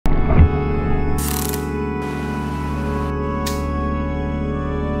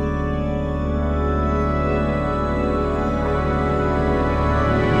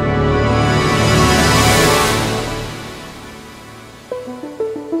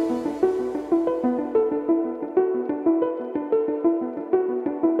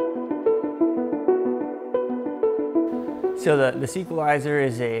So the SeaQualizer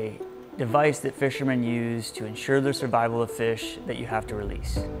is a device that fishermen use to ensure the survival of fish that you have to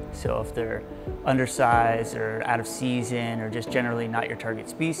release. So if they're undersized or out of season or just generally not your target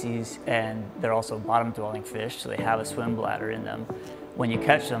species, and they're also bottom-dwelling fish, so they have a swim bladder in them, when you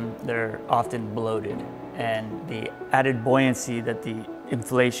catch them, they're often bloated. And the added buoyancy that the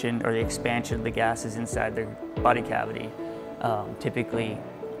inflation or the expansion of the gases inside their body cavity typically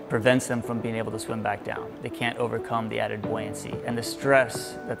prevents them from being able to swim back down. They can't overcome the added buoyancy, and the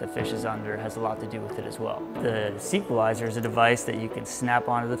stress that the fish is under has a lot to do with it as well. The SeaQualizer is a device that you can snap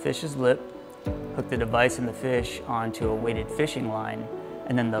onto the fish's lip, hook the device and the fish onto a weighted fishing line,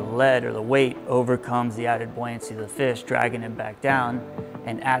 and then the lead or the weight overcomes the added buoyancy of the fish, dragging it back down,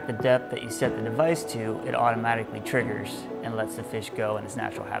 and at the depth that you set the device to, it automatically triggers and lets the fish go in his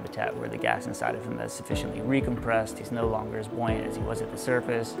natural habitat where the gas inside of him has sufficiently recompressed. He's no longer as buoyant as he was at the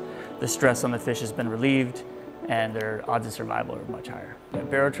surface. The stress on the fish has been relieved, and their odds of survival are much higher.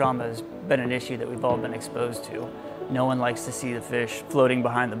 Barotrauma has been an issue that we've all been exposed to. No one likes to see the fish floating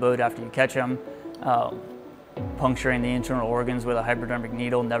behind the boat after you catch them. Puncturing the internal organs with a hypodermic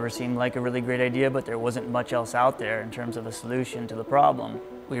needle never seemed like a really great idea, but there wasn't much else out there in terms of a solution to the problem.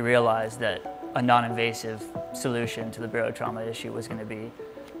 We realized that a non-invasive solution to the barotrauma issue was going to be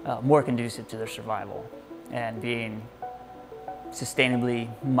more conducive to their survival. And being sustainably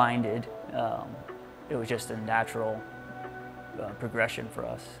minded, it was just a natural progression for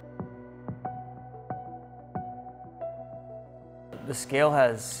us. The scale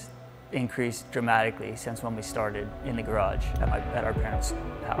has increased dramatically since when we started in the garage at our parents'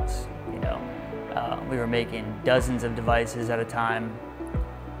 house. We were making dozens of devices at a time,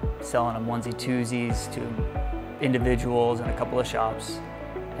 selling them onesie-twosies to individuals and a couple of shops.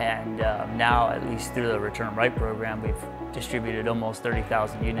 And now, at least through the Return Right program, we've distributed almost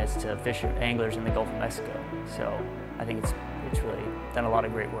 30,000 units to anglers in the Gulf of Mexico. So I think it's really done a lot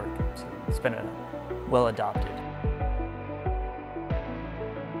of great work. So it's been well adopted.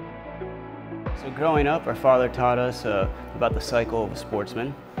 So growing up, our father taught us about the cycle of a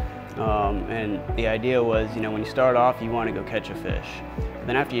sportsman. And the idea was, when you start off, you want to go catch a fish. And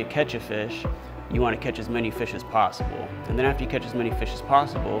then after you catch a fish, you want to catch as many fish as possible. And then after you catch as many fish as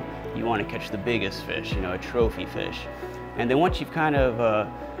possible, you want to catch the biggest fish, a trophy fish. And then once you've kind of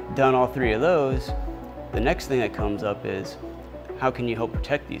done all three of those, the next thing that comes up is, how can you help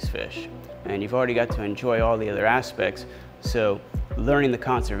protect these fish? And you've already got to enjoy all the other aspects. So learning the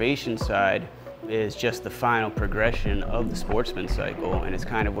conservation side is just the final progression of the sportsman cycle, and it's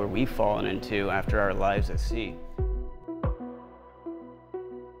kind of where we've fallen into after our lives at sea.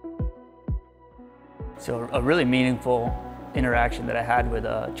 So a really meaningful interaction that I had with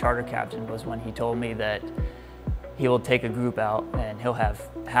a charter captain was when he told me that he will take a group out and he'll have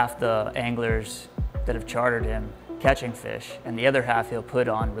half the anglers that have chartered him catching fish, and the other half he'll put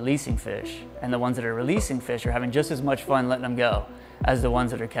on releasing fish. And the ones that are releasing fish are having just as much fun letting them go as the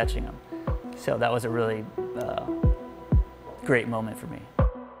ones that are catching them. So that was a really great moment for me.